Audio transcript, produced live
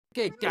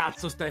Che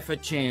cazzo stai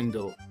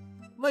facendo?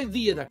 Vai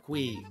via da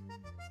qui.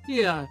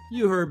 Yeah,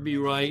 you heard me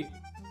right.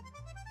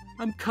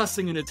 I'm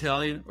cussing in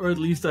Italian, or at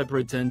least I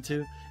pretend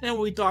to. And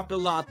we talk a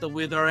lot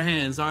with our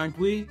hands, aren't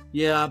we?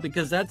 Yeah,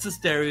 because that's a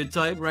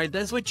stereotype, right?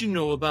 That's what you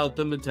know about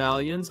them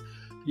Italians.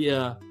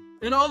 Yeah,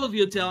 and all of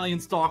the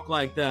Italians talk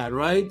like that,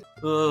 right?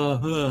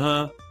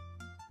 Well,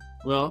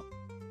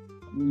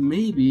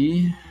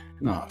 maybe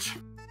not.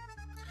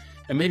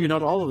 And maybe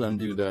not all of them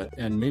do that,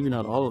 and maybe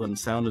not all of them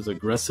sound as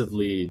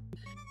aggressively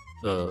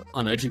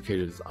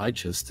uneducated as I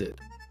just did.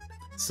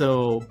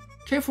 So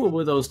careful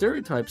with those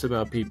stereotypes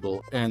about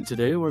people. And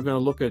today we're going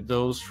to look at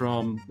those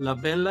from La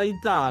Bella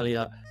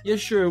Italia. Yeah,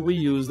 sure, we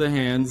use the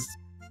hands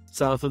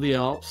south of the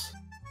Alps,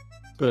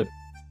 but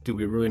do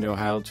we really know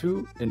how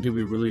to? And do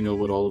we really know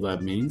what all of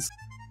that means?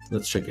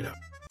 Let's check it out.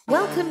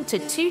 Welcome to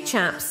Two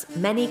Chaps,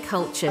 Many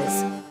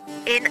Cultures.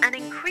 In an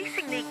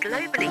increasingly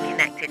globally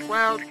connected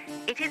world,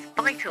 it is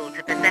vital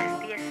to possess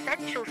the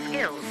essential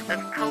skills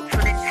of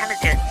cultural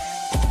intelligence.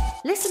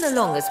 Listen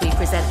along as we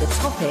present the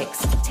topics,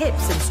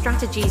 tips and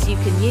strategies you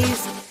can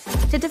use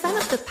to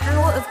develop the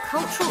power of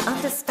cultural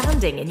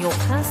understanding in your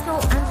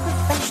personal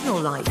and professional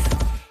life.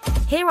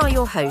 Here are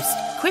your hosts,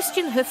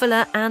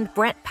 Höferle and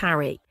Brett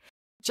Parry.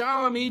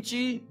 Ciao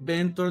amici,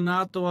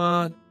 bentornato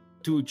a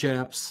Two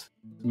Chaps,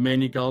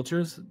 Many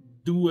Cultures,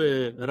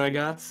 due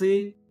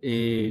ragazzi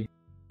e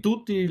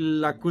tutti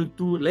le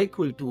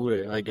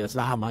culture, I guess.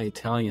 My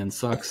Italian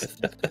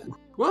sucks.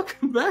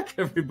 Welcome back,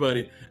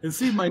 everybody. And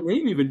see, my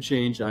name even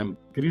changed. I'm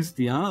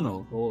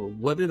Cristiano. Oh,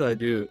 what did I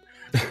do?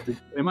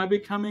 Am I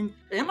becoming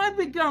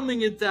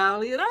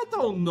Italian? I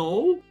don't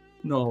know.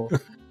 No.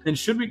 And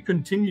should we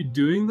continue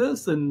doing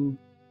this and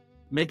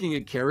making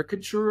a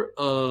caricature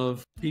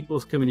of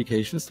people's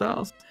communication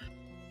styles?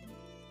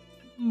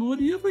 What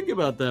do you think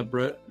about that,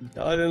 Brett?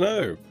 I don't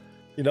know.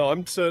 You know, I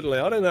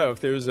don't know if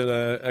there's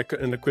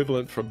an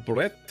equivalent for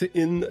Brett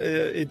in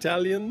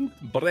Italian.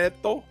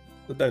 Bretto.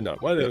 I don't know.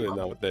 I don't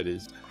know what that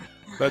is.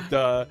 But,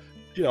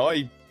 you know,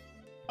 I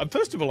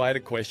first of all, I had a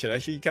question.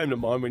 Actually, it came to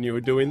mind when you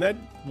were doing that.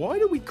 Why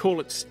do we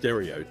call it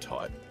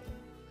stereotype?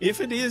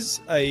 If it is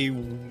a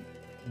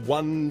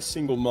one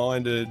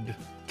single-minded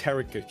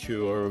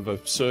caricature of a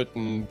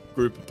certain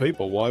group of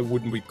people, why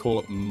wouldn't we call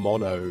it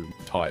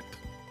monotype?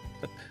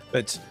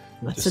 That's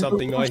just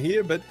something I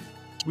hear, but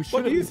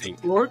what do you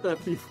think? We should have explored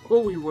that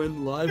before we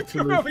went live.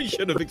 We probably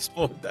should have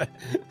explored that.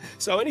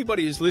 So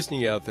anybody who's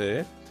listening out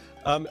there,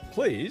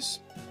 please,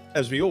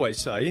 as we always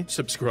say,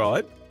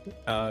 subscribe,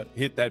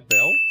 hit that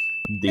bell.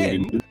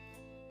 And,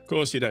 of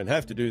course, you don't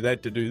have to do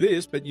that to do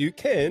this, but you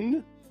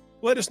can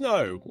let us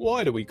know.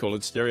 Why do we call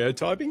it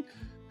stereotyping?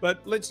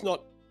 But let's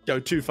not go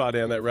too far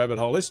down that rabbit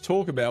hole. Let's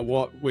talk about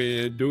what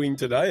we're doing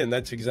today, and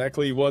that's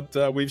exactly what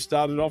we've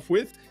started off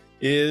with,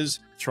 is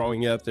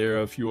throwing out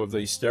there a few of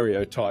these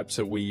stereotypes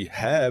that we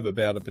have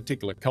about a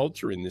particular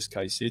culture, in this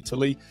case,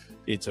 Italy.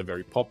 It's a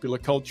very popular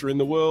culture in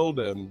the world,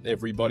 and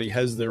everybody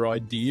has their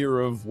idea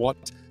of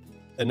what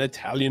an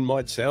Italian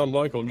might sound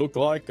like or look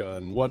like,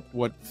 and what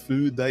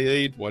food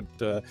they eat,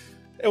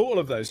 all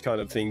of those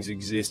kind of things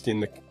exist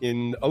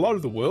in a lot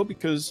of the world,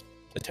 because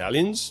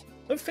Italians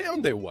have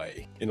found their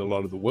way in a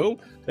lot of the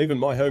world, even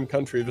my home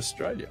country of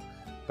Australia.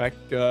 Back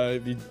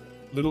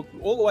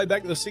all the way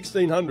back to the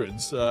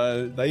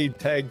 1600s, they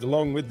tagged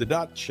along with the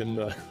Dutch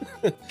and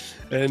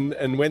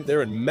and went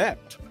there and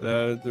mapped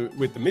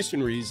with the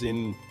missionaries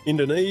in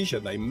Indonesia.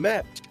 They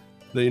mapped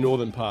the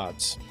northern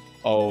parts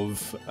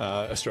of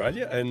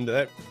Australia, and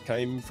that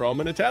came from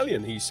an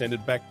Italian. He sent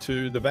it back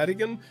to the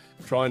Vatican,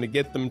 trying to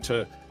get them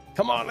to,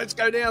 come on, let's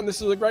go down.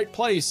 This is a great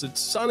place. It's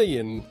sunny,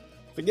 and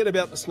forget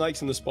about the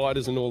snakes and the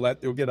spiders and all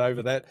that. They'll get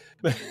over that.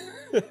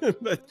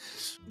 but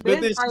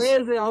this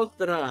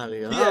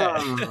Australia.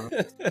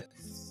 Yeah.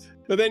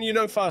 But then, you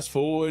know, fast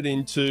forward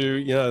into,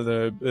 you know,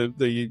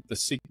 the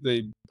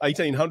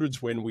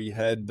 1800s, when we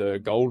had the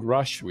gold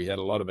rush. We had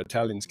a lot of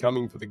Italians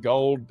coming for the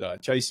gold,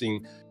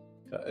 chasing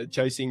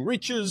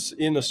riches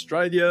in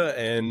Australia.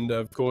 And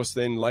of course,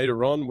 then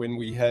later on, when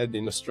we had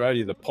in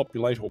Australia the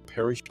populate or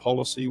perish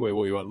policy, where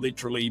we were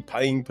literally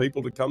paying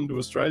people to come to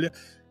Australia,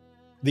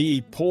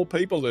 the poor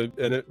people,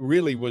 and it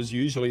really was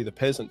usually the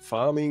peasant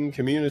farming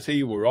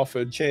community, were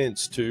offered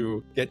chance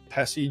to get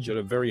passage at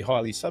a very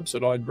highly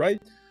subsidised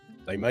rate.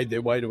 They made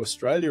their way to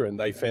Australia, and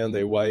they found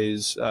their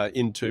ways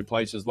into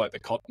places like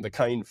the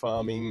cane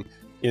farming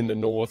in the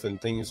north and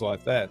things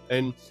like that.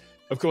 And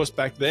of course,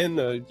 back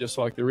then, just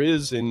like there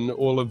is in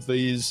all of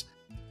these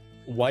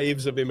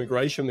waves of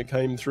immigration that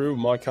came through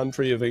my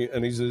country,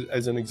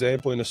 as an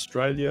example in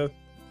Australia,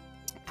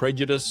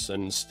 prejudice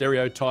and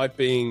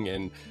stereotyping,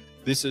 and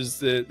this was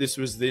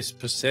this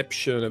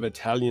perception of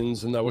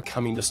Italians, and they were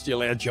coming to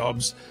steal our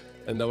jobs,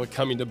 and they were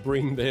coming to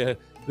bring their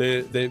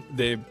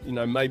you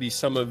know, maybe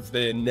some of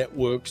their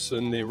networks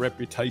and their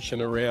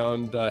reputation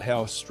around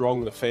how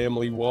strong the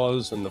family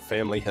was, and the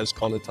family has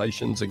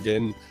connotations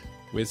again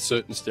with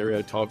certain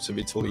stereotypes of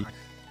Italy.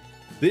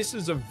 This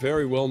is a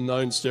very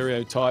well-known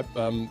stereotype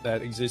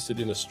that existed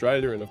in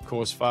Australia, and of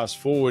course, fast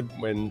forward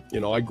when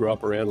I grew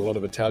up around a lot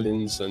of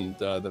Italians, and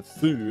the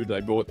food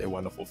they brought their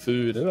wonderful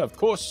food, and of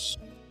course,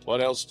 what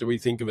else do we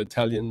think of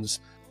Italians?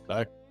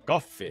 The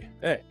coffee,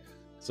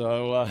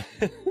 So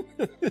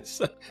it's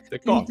the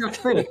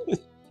coffee,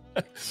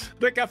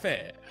 the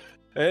cafe.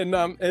 And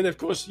of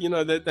course,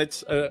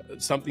 that's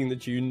something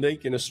that's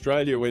unique in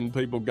Australia. When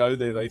people go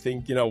there, they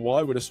think,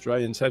 why would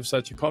Australians have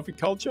such a coffee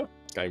culture?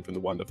 Came from the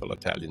wonderful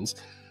Italians.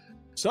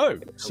 So,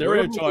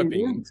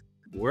 stereotyping.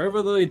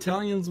 Wherever the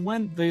Italians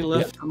went, they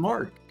left a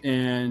mark.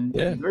 And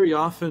very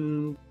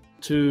often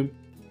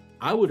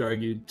I would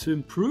argue, to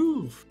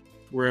improve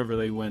wherever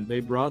they went. They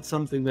brought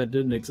something that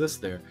didn't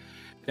exist there.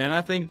 And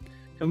I think,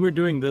 and we're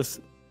doing this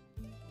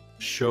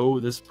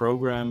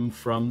program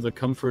from the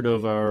comfort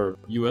of our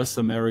U.S.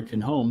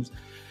 American homes.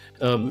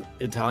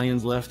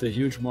 Italians left a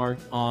huge mark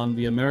on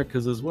the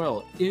Americas as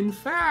well. In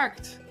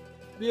fact,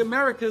 the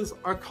Americas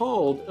are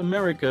called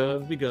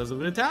America because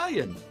of an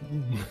Italian.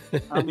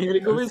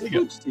 Amerigo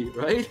Vespucci,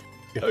 right?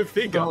 Go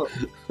figure. So,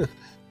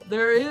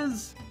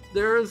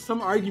 there are some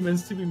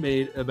arguments to be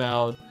made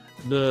about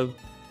the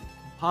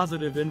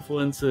positive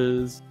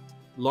influences,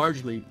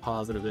 largely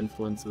positive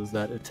influences,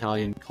 that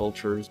Italian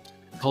culture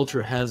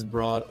has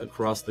brought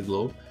across the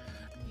globe.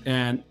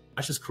 And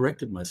I just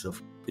corrected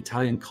myself.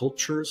 Italian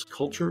culture,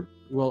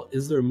 well,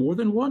 is there more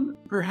than one?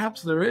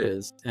 Perhaps there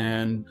is.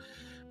 And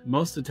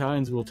most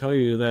Italians will tell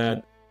you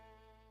that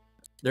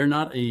they're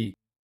not a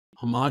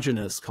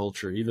homogeneous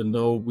culture, even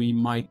though we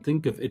might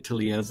think of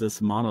Italy as this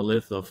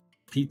monolith of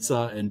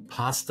pizza and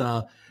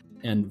pasta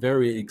and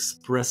very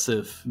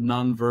expressive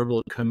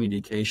nonverbal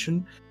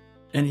communication.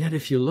 And yet,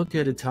 if you look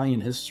at Italian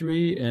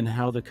history and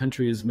how the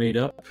country is made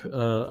up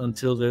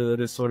until the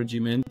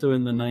Risorgimento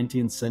in the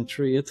 19th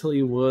century,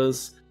 Italy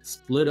was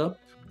split up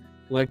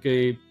like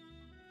a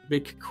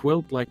big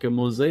quilt, like a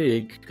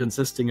mosaic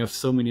consisting of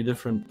so many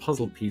different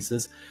puzzle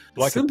pieces.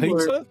 Like a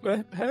pizza,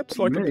 perhaps?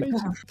 Like a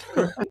pizza?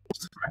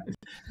 Right.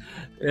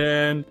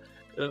 And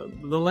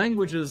the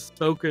languages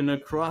spoken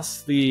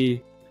across the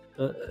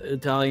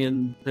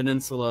Italian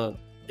peninsula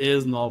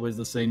isn't always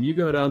the same. You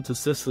go down to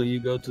Sicily, you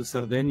go to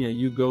Sardinia,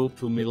 you go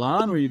to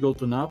Milan, or you go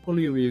to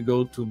Napoli, or you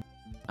go to,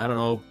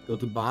 go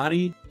to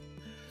Bari,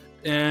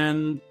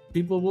 and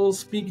people will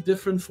speak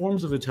different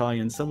forms of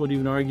Italian. Some would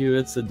even argue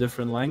it's a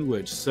different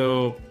language.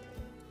 So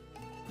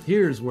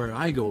here's where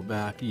I go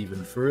back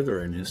even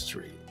further in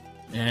history.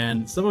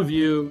 And some of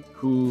you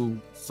who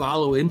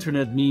follow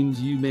internet memes,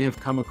 you may have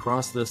come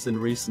across this in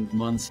recent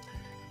months.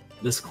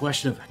 This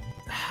question of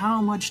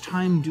how much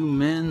time do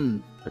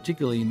men,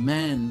 particularly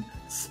men,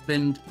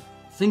 spend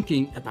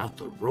thinking about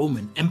the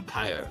Roman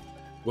Empire?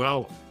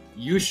 Well,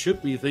 you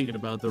should be thinking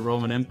about the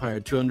Roman Empire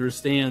to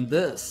understand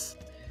this,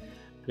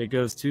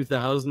 because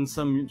 2000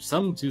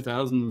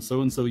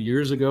 and so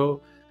years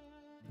ago,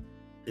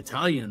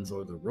 Italians,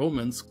 or the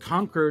Romans,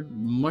 conquered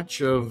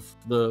much of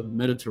the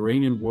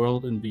Mediterranean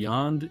world and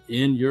beyond,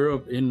 in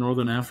Europe, in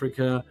Northern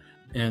Africa,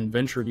 and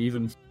ventured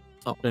even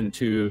up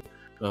into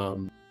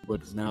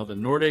what is now the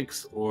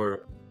Nordics,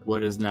 or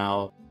what is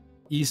now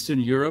Eastern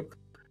Europe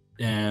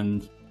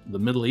and the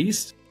Middle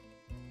East.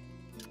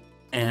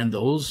 And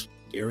those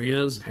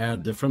areas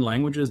had different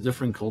languages,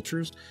 different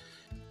cultures,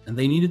 and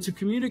they needed to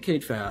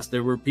communicate fast.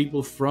 There were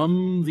people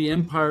from the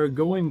empire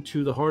going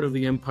to the heart of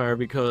the empire,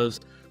 because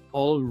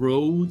all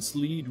roads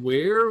lead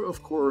where?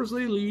 Of course,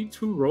 they lead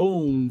to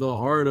Rome, the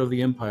heart of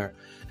the empire.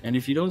 And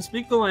if you don't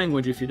speak the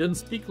language, if you didn't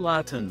speak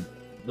Latin,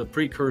 the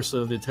precursor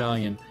of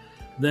Italian,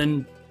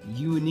 then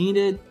you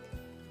needed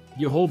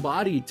your whole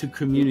body to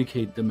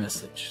communicate the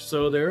message.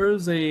 So there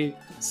is a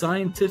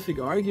scientific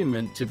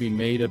argument to be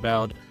made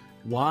about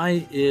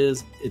why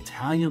is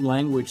Italian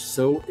language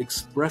so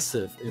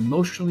expressive,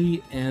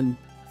 emotionally and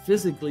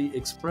physically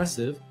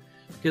expressive,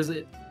 because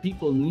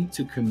people need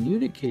to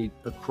communicate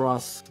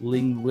across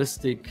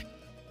linguistic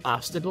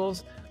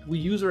obstacles. We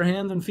use our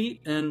hands and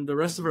feet and the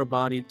rest of our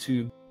body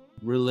to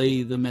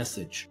relay the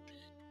message.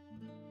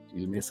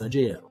 Il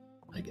messaggero,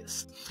 I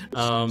guess.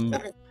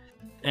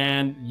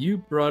 And you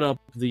brought up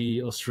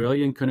the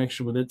Australian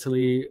connection with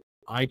Italy.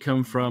 I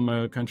come from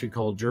a country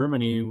called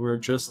Germany. We're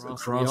just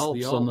across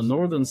the Alps on the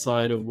northern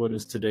side of what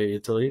is today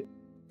Italy.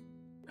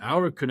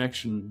 Our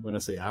connection, when I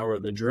say our,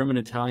 the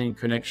German-Italian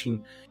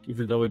connection,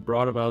 even though it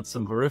brought about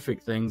some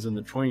horrific things in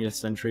the 20th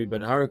century,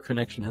 but our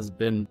connection has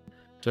been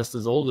just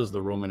as old as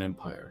the Roman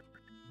Empire.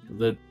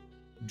 The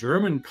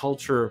German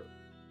culture,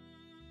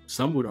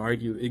 some would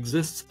argue,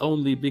 exists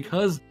only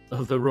because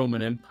of the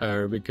Roman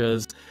Empire,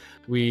 because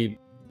we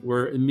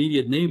were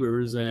immediate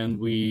neighbors and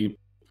we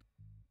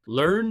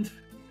learned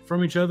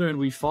from each other and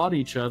we fought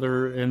each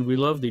other and we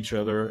loved each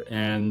other.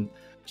 And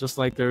just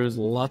like there was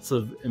lots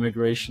of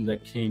immigration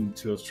that came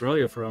to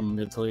Australia from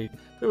Italy,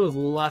 there was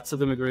lots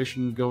of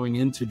immigration going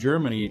into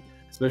Germany,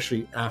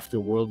 especially after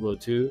World War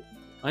II.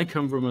 I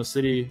come from a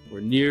city,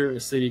 or near a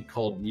city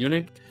called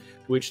Munich,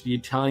 which the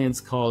Italians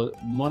call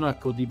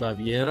Monaco di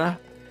Baviera,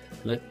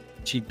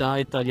 Città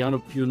Italiano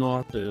più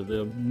Norte,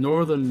 the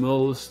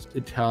northernmost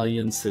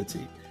Italian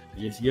city.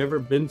 If you ever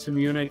been to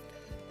Munich,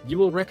 you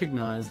will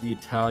recognize the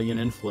Italian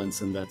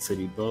influence in that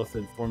city, both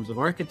in forms of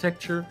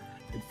architecture,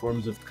 in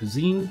forms of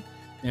cuisine,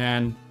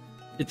 and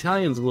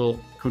Italians will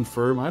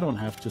confirm, I don't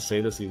have to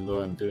say this even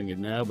though I'm doing it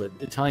now, but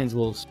Italians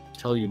will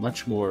tell you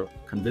much more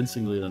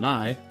convincingly than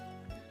I,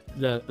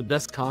 that the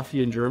best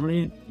coffee in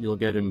Germany, you'll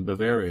get in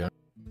Bavaria.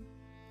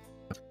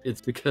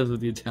 It's because of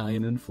the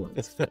Italian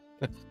influence.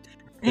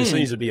 There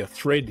seems to be a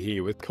thread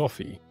here with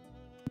coffee.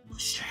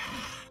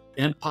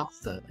 And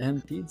pasta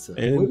and pizza.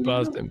 And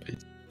pasta and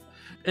pizza.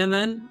 And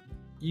then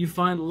you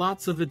find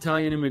lots of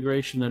Italian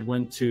immigration that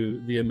went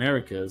to the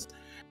Americas,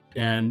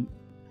 and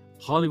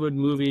Hollywood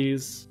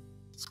movies,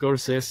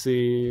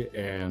 Scorsese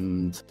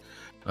and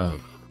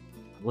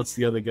what's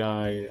the other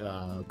guy?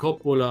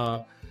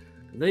 Coppola.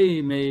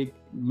 They made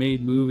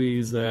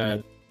movies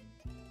that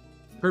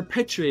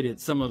perpetuated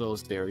some of those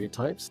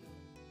stereotypes,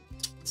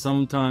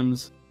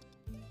 sometimes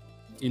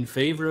in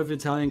favor of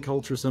Italian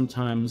culture,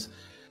 sometimes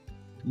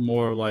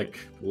more like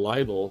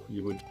libel,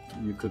 you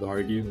could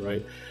argue,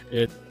 right?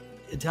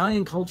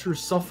 Italian culture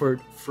suffered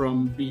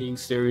from being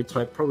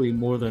stereotyped probably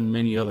more than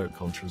many other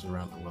cultures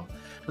around the world.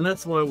 And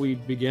that's why we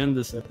began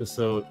this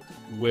episode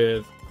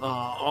with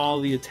all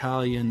the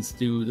Italians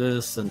do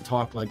this and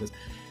talk like this.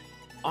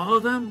 All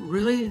of them?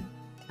 Really?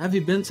 Have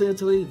you been to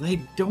Italy? They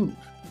don't.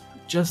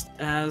 Just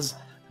as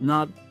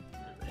not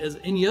as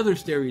any other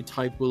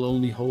stereotype will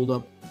only hold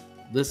up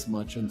this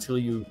much until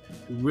you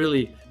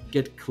really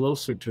get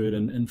closer to it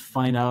and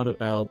find out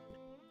about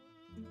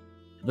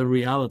the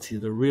reality,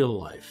 the real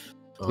life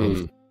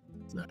of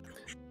that.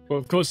 Well,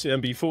 of course,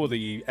 before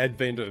the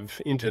advent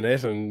of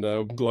internet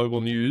and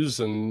global news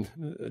and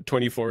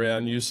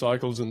 24-hour news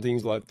cycles and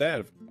things like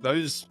that,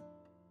 those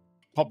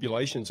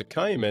populations that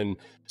came and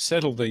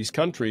settled these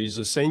countries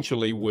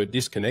essentially were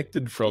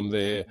disconnected from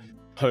their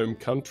home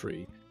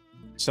country.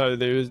 So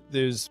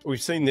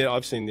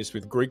I've seen this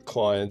with Greek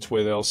clients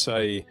where they'll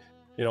say,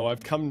 you know,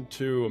 I've come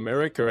to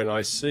America and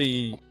I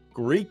see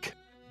Greek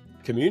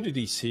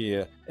communities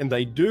here, and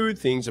they do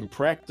things and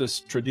practice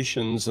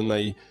traditions,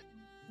 and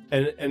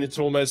it's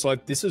almost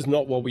like, this is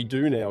not what we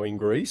do now in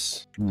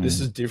Greece.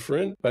 This is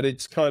different, but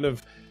it's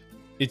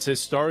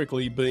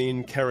historically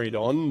been carried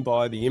on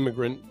by the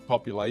immigrant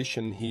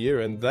population here,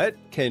 and that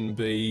can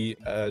be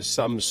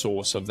some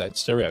source of that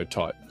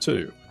stereotype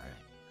too.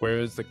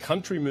 Whereas the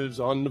country moves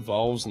on,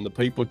 evolves, and the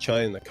people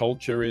change, the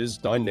culture is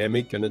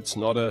dynamic, and it's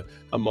not a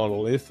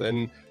monolith.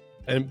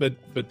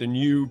 But the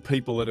new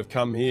people that have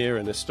come here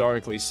and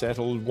historically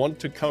settled want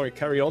to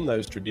carry on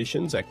those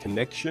traditions, that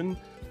connection.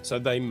 So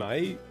they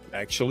may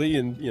actually,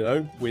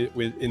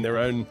 in their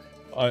own,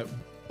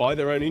 by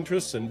their own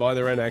interests and by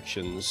their own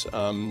actions,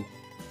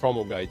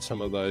 promulgate some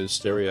of those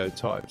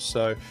stereotypes.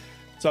 So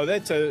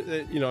that's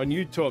and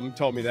you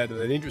told me that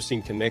an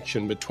interesting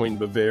connection between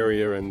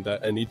Bavaria and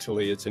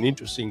Italy. It's an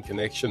interesting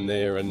connection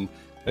there, and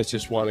that's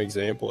just one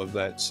example of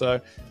that. So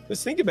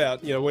let's think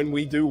about, when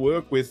we do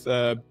work with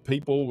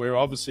people, we're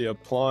obviously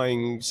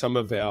applying some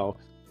of our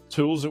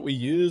tools that we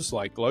use,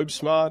 like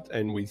GlobeSmart,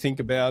 and we think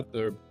about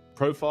the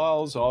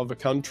profiles of a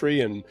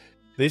country, and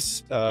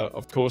this,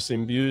 of course,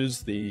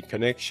 imbues the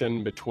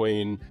connection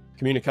between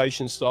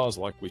communication styles,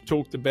 like we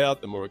talked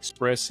about, the more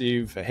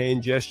expressive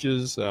hand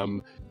gestures,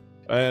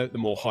 the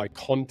more high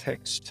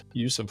context,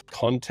 use of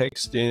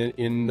context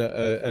in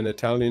an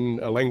Italian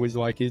language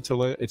like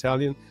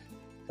Italian,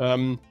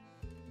 and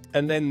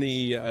then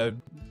the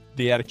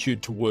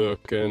attitude to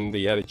work and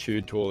the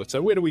attitude to all that.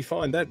 So where do we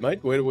find that,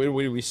 mate? Where do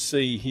we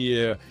see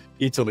here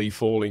Italy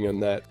falling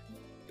in that?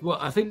 Well,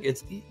 I think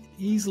it's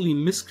easily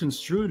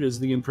misconstrued as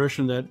the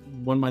impression that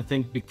one might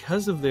think,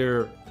 because of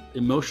their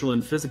emotional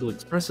and physical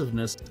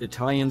expressiveness,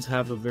 Italians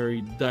have a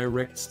very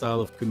direct style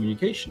of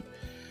communication.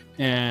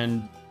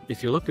 And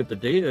if you look at the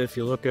data, if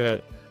you look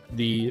at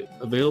the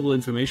available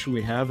information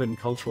we have in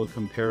cultural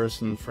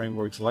comparison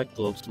frameworks like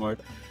GlobeSmart,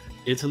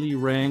 Italy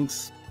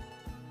ranks,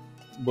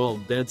 well,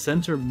 dead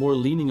center, more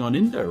leaning on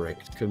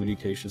indirect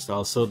communication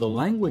styles. So the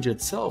language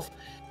itself,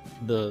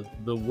 the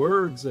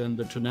words and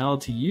the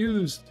tonality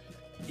used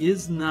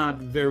is not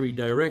very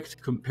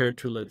direct compared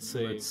to, let's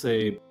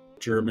say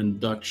German,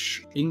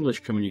 Dutch,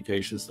 English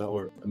communication style,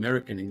 or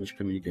American English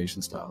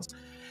communication styles.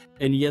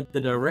 And yet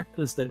the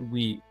directness that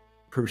we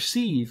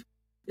perceive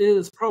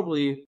is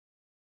probably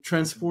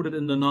transported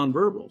in the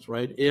nonverbals,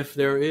 right? If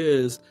there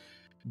is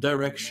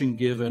direction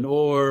given,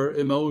 or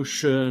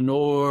emotion,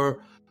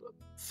 or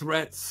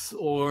threats,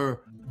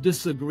 or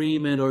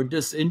disagreement, or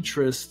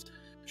disinterest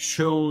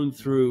shown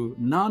through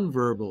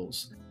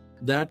nonverbals,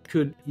 that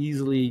could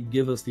easily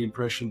give us the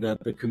impression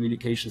that the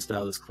communication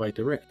style is quite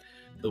direct.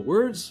 The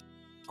words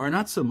are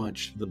not so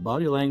much, the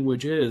body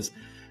language is.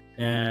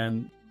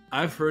 And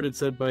I've heard it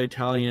said by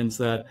Italians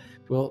that,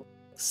 well,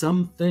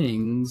 some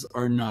things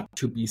are not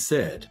to be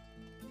said.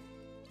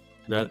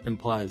 That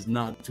implies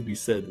not to be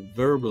said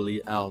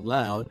verbally out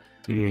loud,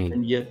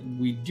 and yet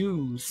we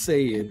do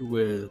say it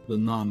with the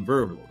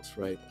nonverbals,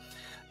 right?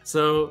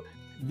 So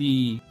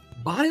the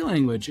body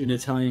language in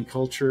Italian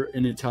culture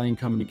and Italian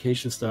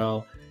communication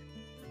style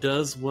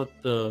does what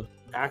the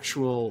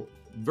actual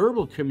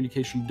verbal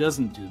communication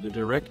doesn't do. The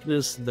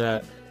directness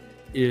that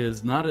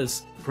is not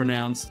as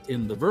pronounced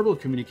in the verbal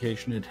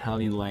communication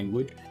Italian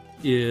language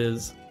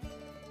is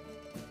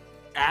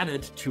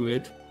added to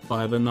it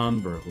by the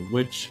nonverbal,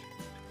 which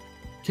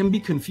can be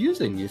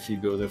confusing if you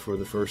go there for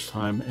the first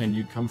time and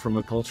you come from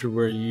a culture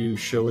where you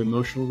show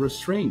emotional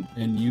restraint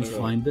and you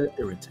find that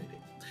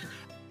irritating.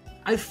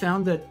 I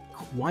found that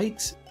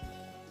quite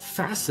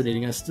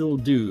fascinating. I still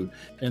do.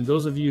 And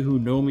those of you who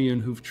know me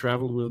and who've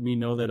traveled with me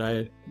know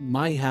that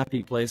my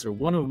happy place, or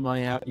one of my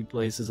happy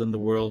places in the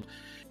world,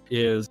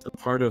 is a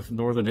part of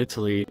northern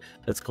Italy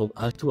that's called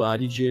𝙈𝙖𝙣𝙮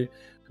𝘾𝙪𝙡𝙪𝙧𝙚,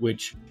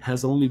 which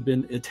has only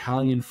been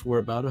Italian for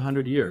about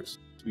 100 years.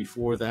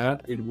 Before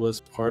that, it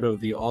was part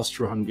of the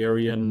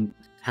Austro-Hungarian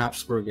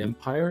Habsburg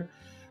Empire.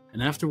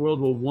 And after World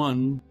War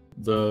I,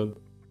 the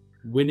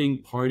winning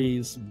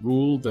parties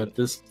ruled that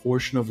this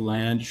portion of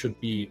land should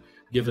be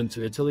given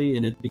to Italy,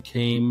 and it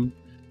became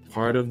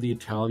part of the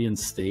Italian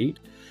state.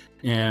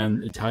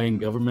 And Italian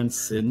government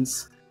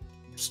since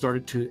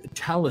started to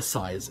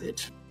italicize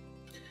it.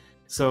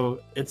 So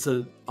it's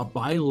a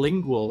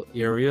bilingual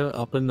area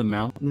up in the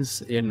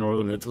mountains in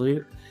northern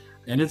Italy.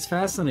 And it's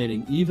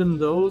fascinating. Even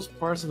those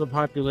parts of the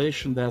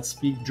population that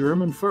speak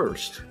German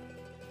first,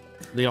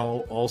 they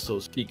all also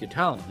speak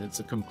Italian. It's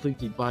a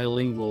completely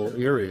bilingual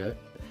area.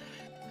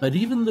 But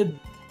even the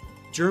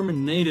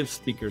German native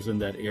speakers in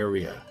that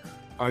area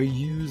are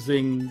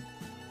using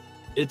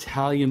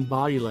Italian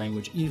body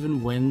language,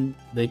 even when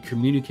they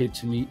communicate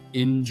to me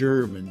in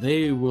German.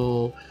 They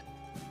will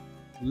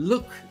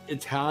look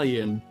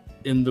Italian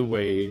in the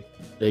way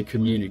they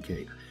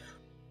communicate.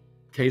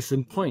 Case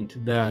in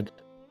point, that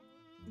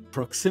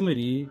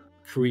proximity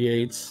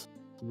creates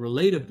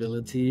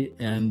relatability,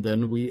 and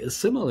then we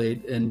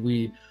assimilate and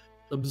we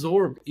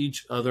absorb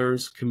each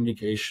other's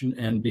communication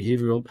and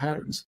behavioral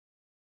patterns.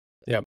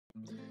 Yeah.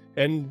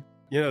 And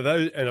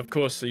and of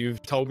course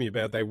you've told me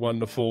about that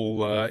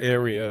wonderful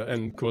area,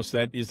 and of course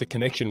that is the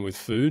connection with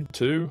food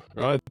too,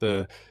 right?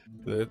 The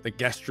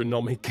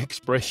gastronomic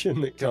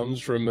expression that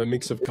comes from a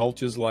mix of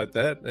cultures like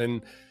that.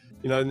 And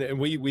and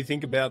we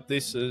think about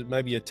this as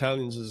maybe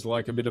Italians as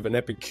like a bit of an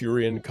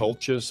Epicurean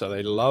culture, so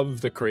they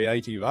love the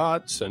creative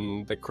arts,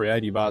 and the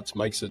creative arts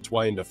makes its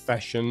way into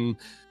fashion,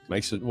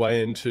 makes its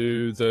way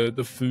into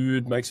the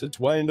food, makes its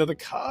way into the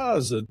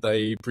cars that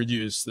they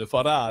produce, the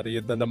Ferrari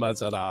and the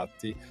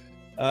Maserati.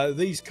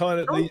 These kind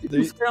of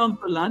discount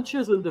the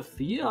Lancias and the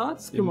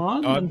Fiats. Come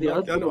on, I'm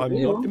not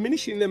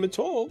diminishing them at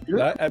all.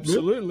 Yeah,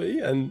 absolutely,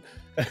 and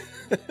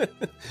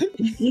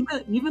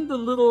even the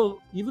little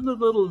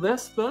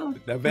Vespa.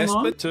 The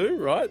Vespa too,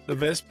 right? The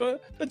Vespa,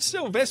 but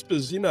still,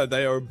 Vespas,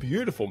 they are a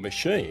beautiful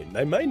machine.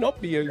 They may not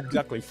be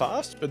exactly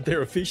fast, but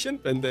they're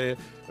efficient,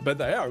 but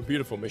they are a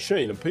beautiful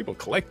machine, and people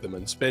collect them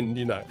and spend,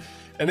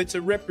 and it's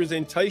a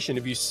representation.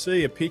 If you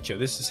see a picture,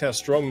 this is how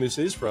strong this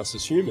is for us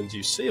as humans.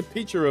 You see a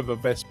picture of a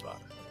Vespa,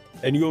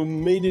 and you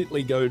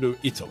immediately go to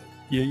Italy.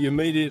 You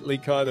immediately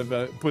kind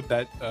of put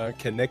that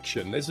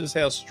connection. This is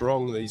how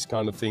strong these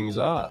kind of things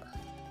are.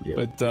 Yeah.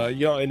 But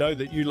I know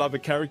that you love a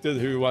character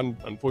who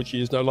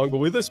unfortunately is no longer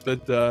with us,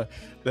 but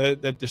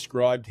that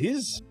described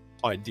his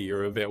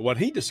idea about what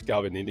he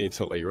discovered in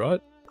Italy, right?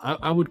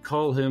 I would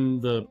call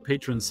him the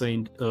patron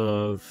saint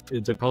of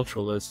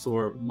interculturalists,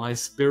 or my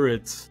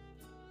spirit,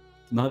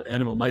 not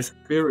animal, my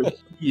spirit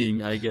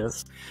being, I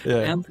guess. Yeah.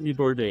 Anthony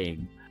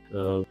Bourdain,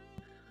 the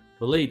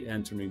late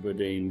Anthony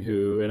Bourdain,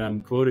 and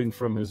I'm quoting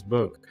from his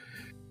book,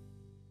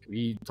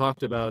 he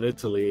talked about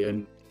Italy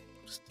and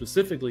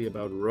specifically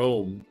about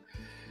Rome.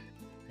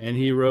 And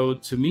he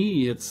wrote, to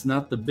me, it's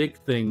not the big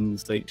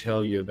things they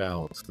tell you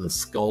about, the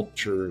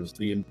sculptures,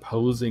 the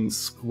imposing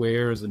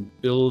squares and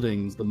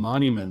buildings, the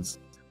monuments,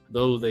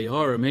 though they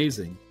are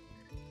amazing.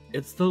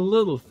 It's the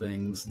little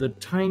things, the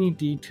tiny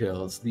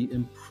details, the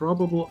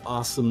improbable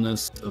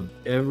awesomeness of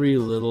every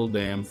little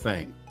damn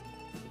thing.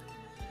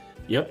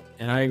 Yep,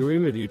 and I agree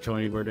with you,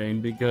 Tony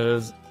Bourdain,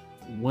 because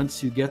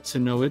once you get to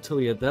know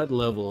Italy at that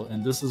level,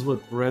 and this is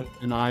what Brett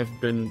and I've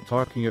been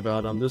talking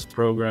about on this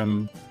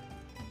program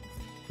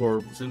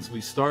since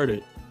we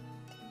started,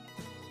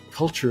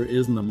 culture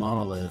isn't a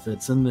monolith.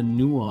 It's in the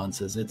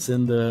nuances. It's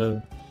in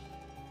the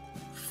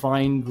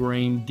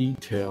fine-grained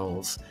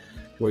details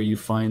where you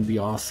find the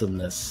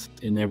awesomeness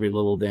in every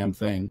little damn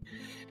thing.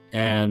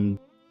 And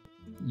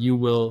you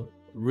will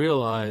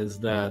realize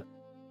that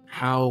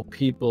how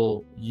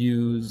people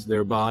use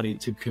their body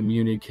to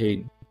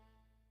communicate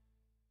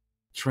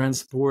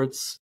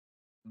transports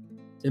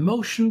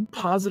emotion,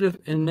 positive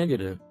and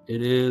negative.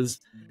 It is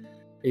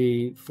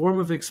a form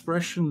of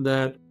expression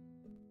that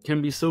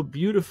can be so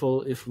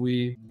beautiful if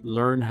we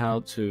learn how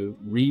to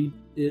read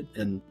it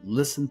and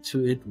listen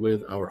to it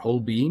with our whole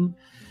being.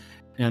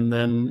 And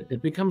then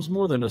it becomes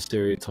more than a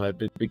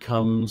stereotype. It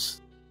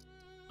becomes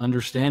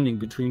understanding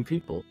between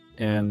people.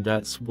 And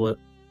that's what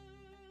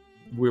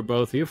we're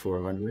both here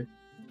for, aren't we?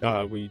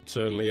 We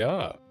certainly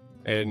are.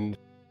 And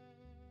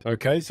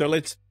okay, so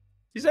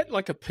is that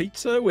like a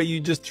pizza where you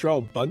just throw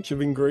a bunch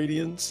of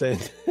ingredients and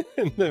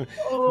the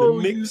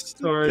mix? You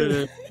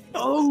started.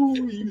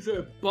 You said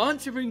a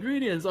bunch of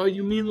ingredients. Oh,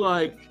 you mean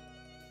like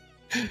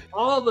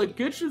all the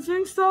kitchen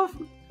sink stuff.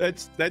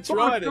 That's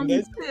right. And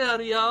that's,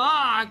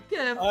 I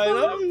I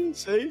know,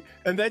 see?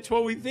 And that's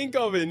what we think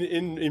of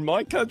in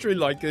my country.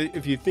 Like,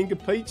 if you think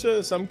of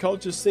pizza, some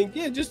cultures think,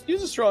 yeah, you're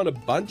just throwing a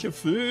bunch of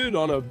food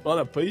on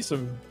a piece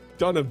of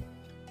kind of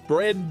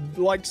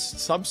bread-like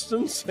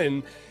substance,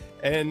 and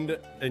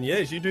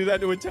yes, you do that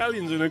to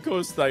Italians, and of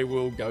course they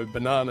will go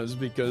bananas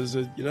because,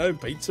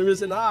 pizza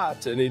is an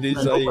art, and it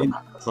is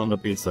bananas on the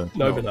pizza.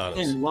 No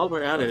bananas. And while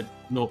we're at it,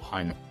 no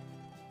pineapple.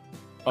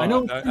 Oh, I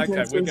know.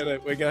 Okay,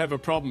 we're gonna have a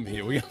problem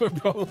here. We have a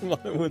problem.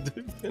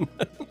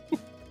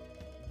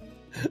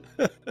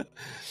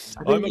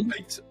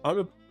 I'm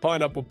a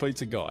pineapple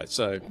pizza guy.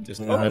 So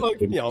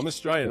I'm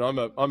Australian.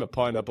 I'm a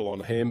pineapple on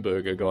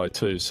hamburger guy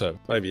too. So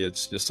maybe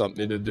it's just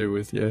something to do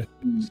with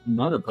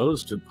Not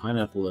opposed to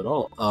pineapple at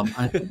all.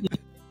 I think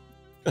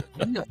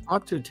I've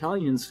talked to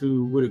Italians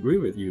who would agree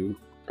with you.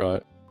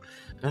 Right.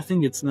 I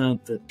think it's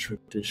not the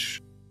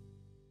tradition.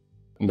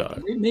 No.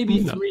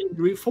 Maybe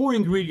 4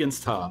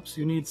 ingredients tops.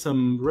 You need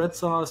some red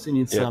sauce, you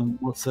need some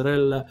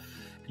mozzarella,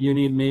 you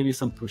need maybe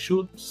some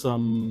prosciutto,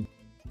 some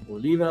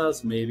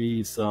olivas,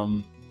 maybe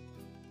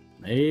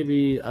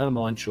I don't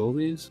know,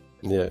 anchovies.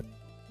 Yeah.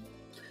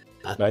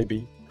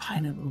 Maybe.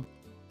 Pineapple.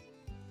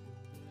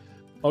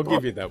 I'll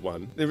give you that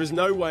one. There is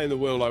no way in the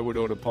world I would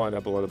order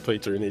pineapple on a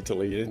pizza in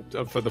Italy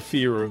for the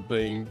fear of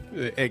being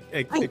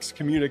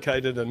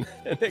excommunicated and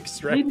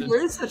extracted. Maybe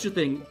there is such a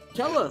thing.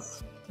 Tell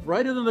us.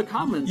 Write it in the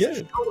comments.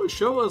 Yeah.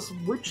 Show us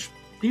which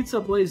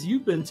pizza place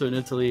you've been to in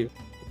Italy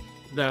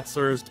that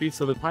serves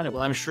pizza with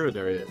pineapple. I'm sure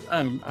there is.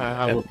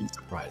 I will be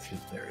surprised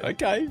if there is.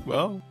 Okay,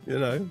 well,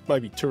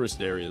 maybe tourist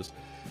areas.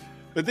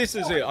 But this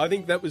is it. I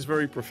think that was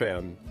very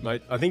profound,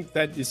 mate. I think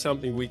that is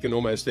something we can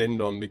almost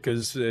end on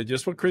because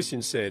just what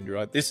Christian said,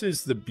 right? This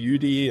is the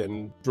beauty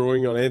and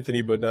drawing on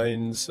Anthony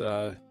Bourdain's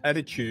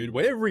attitude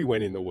wherever he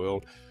went in the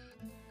world.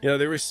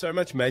 There is so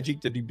much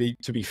magic to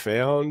be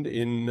found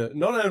in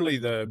not only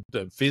the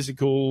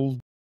physical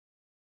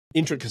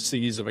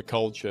intricacies of a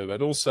culture,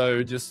 but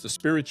also just the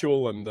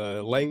spiritual and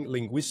the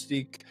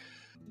linguistic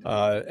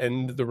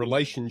and the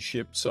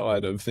relationship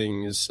side of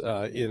things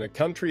in a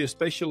country,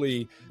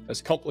 especially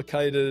as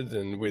complicated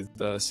and with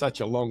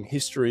such a long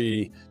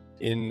history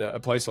in a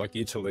place like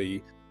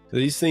Italy.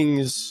 These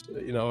things,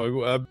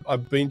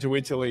 I've been to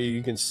Italy,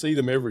 you can see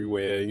them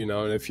everywhere,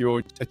 and if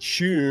you're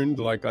attuned,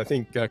 like I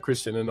think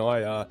Christian and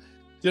I are,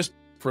 just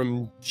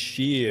from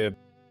sheer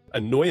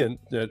annoying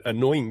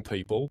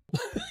people,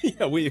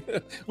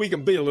 we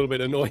can be a little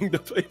bit annoying to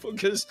people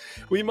because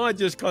we might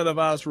just kind of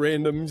ask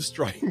random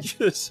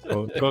strangers.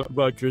 Oh, talk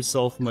about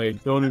yourself,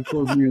 mate. Don't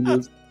include me in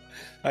this.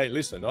 Hey,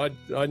 listen,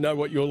 I know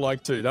what you're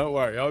like too. Don't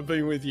worry. I've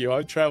been with you.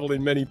 I've traveled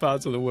in many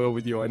parts of the world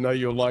with you. I know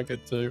you'll like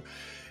it too.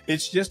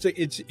 It's just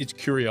it's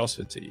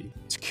curiosity.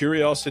 It's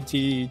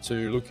curiosity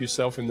to look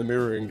yourself in the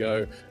mirror and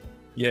go,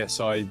 yes,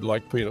 I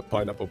like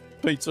pineapple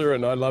pizza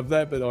and I love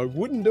that, but I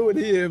wouldn't do it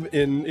here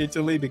in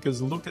Italy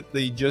because look at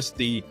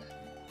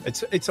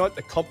it's like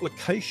the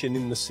complication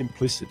in the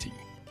simplicity.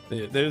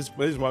 There's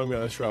what I'm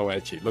going to throw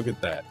at you. Look at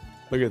that.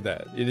 Look at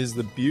that. It is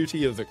the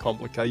beauty of the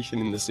complication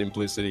in the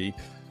simplicity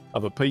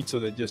of a pizza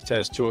that just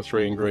has 2 or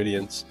 3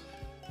 ingredients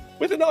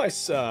with a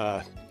nice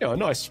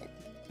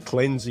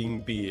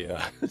cleansing beer,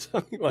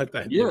 something like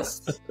that.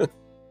 Yes,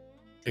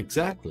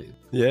 exactly.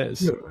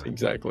 Yes,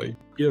 exactly.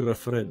 Beer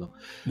raffredo.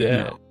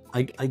 Yeah. Now,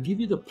 I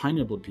give you the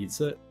pineapple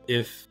pizza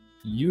if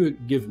you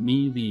give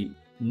me the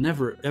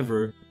never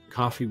ever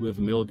coffee with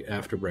milk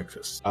after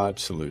breakfast.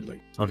 Absolutely.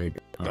 Okay,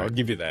 I'll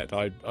give you that.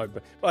 I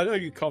know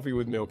you coffee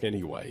with milk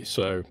anyway,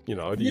 so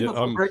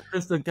for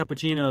breakfast, a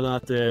cappuccino,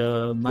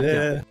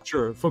 latte,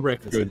 sure, for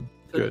breakfast.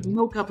 Good.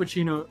 No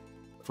cappuccino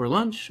for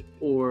lunch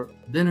or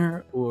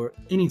dinner or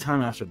any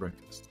time after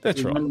breakfast.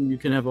 That's right. You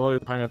can have all the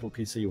pineapple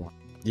pizza you want.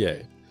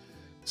 Yeah.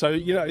 So,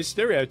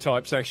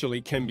 stereotypes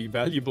actually can be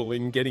valuable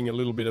in getting a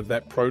little bit of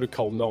that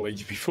protocol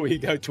knowledge before you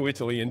go to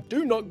Italy, and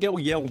do not get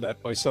yelled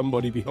at by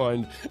somebody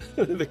behind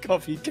the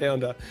coffee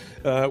counter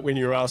when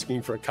you're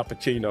asking for a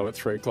cappuccino at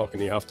 3 o'clock in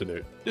the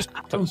afternoon.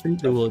 I don't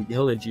think they will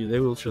yell at you. They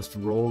will just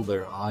roll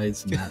their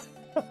eyes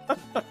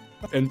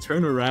and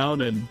turn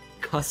around and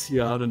cuss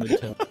you out in the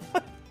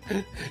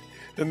town.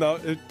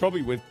 And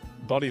probably with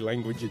body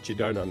language that you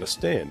don't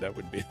understand, that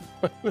would be...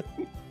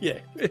 yeah,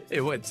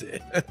 what's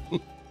it?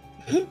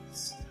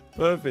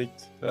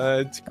 Perfect.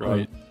 It's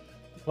great.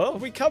 Well,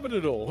 we covered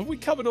it all. Have we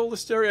covered all the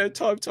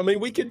stereotypes? I mean,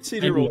 we could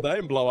sit here all day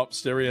and blow up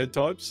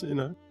stereotypes,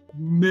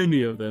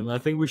 Many of them. I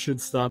think we should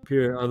stop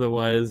here.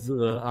 Otherwise,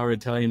 our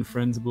Italian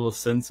friends will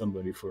send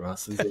somebody for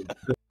us.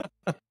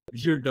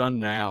 You're done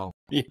now.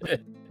 Yeah,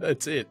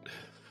 that's it.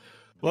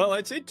 Well,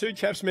 that's it. 2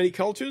 chaps, many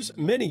cultures,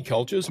 many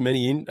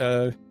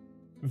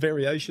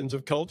variations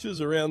of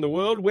cultures around the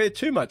world, where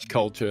too much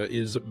culture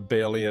is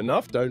barely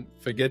enough. Don't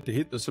forget to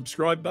hit the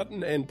subscribe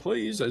button, and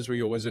please, as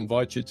we always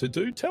invite you to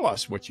do, tell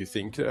us what you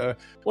think.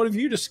 What have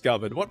you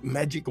discovered? What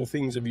magical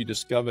things have you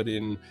discovered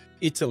in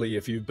Italy?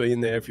 If you've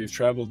been there, if you've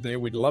traveled there,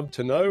 we'd love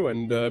to know,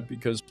 and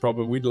because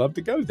probably we'd love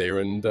to go there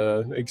and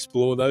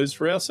explore those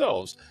for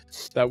ourselves.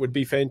 That would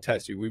be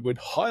fantastic. We would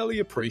highly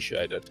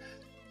appreciate it.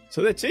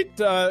 So that's it.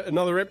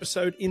 Another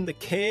episode in the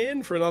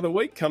can for another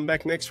week. Come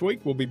back next week.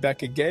 We'll be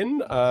back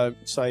again.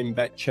 Same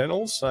bat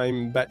channel,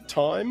 same bat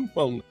time.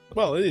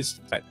 Well, it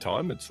is bat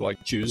time. It's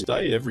like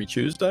Tuesday, every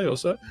Tuesday or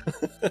so.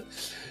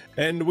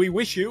 And we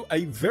wish you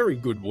a very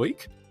good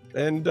week.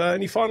 And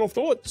any final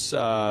thoughts,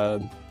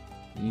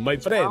 my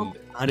friend?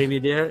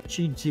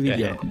 Arrivederci, ci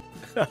vediamo.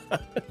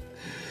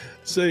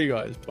 See you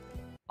guys.